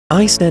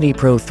iSteady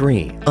Pro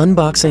 3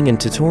 unboxing and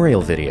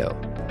tutorial video.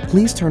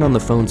 Please turn on the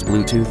phone's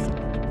Bluetooth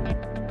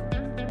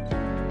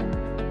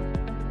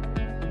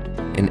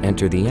and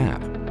enter the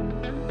app.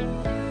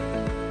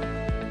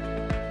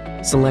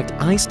 Select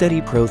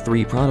iSteady Pro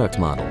 3 product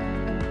model.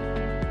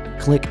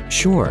 Click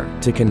Sure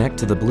to connect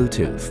to the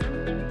Bluetooth.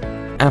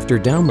 After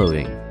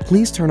downloading,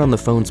 please turn on the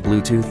phone's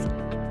Bluetooth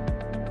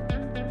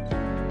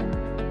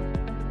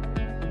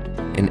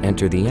and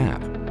enter the app.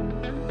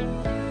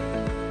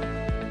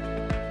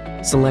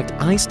 Select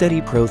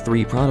iSteady Pro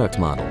 3 product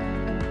model.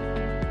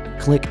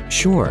 Click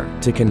Sure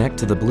to connect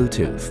to the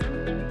Bluetooth.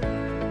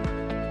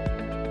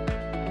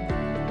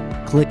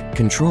 Click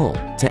Control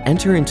to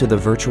enter into the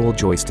virtual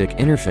joystick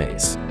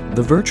interface.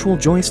 The virtual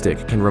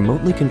joystick can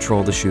remotely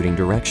control the shooting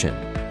direction.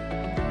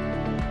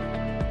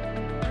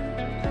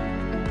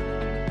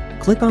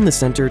 Click on the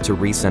center to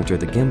recenter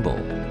the gimbal.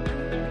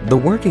 The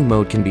working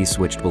mode can be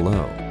switched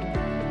below.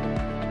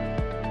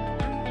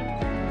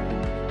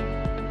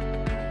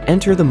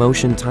 Enter the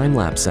motion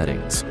time-lapse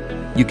settings.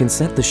 You can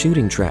set the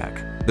shooting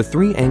track. The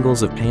 3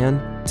 angles of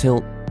pan,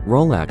 tilt,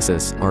 roll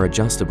axis are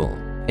adjustable,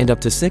 and up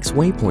to 6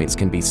 waypoints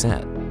can be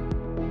set.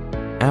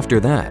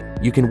 After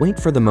that, you can wait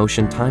for the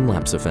motion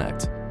time-lapse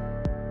effect.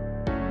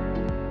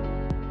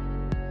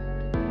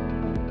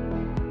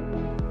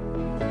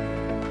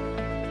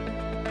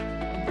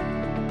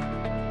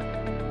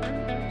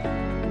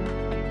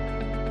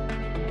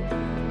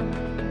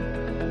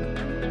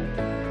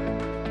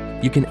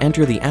 You can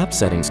enter the app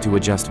settings to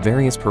adjust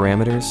various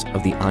parameters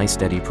of the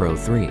iSteady Pro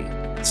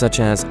 3, such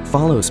as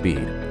follow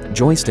speed,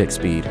 joystick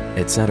speed,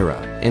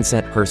 etc., and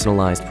set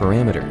personalized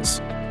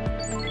parameters.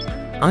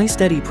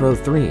 iSteady Pro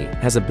 3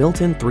 has a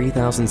built-in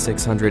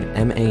 3600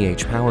 mAh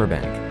power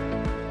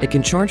bank. It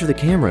can charge the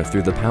camera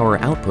through the power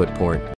output port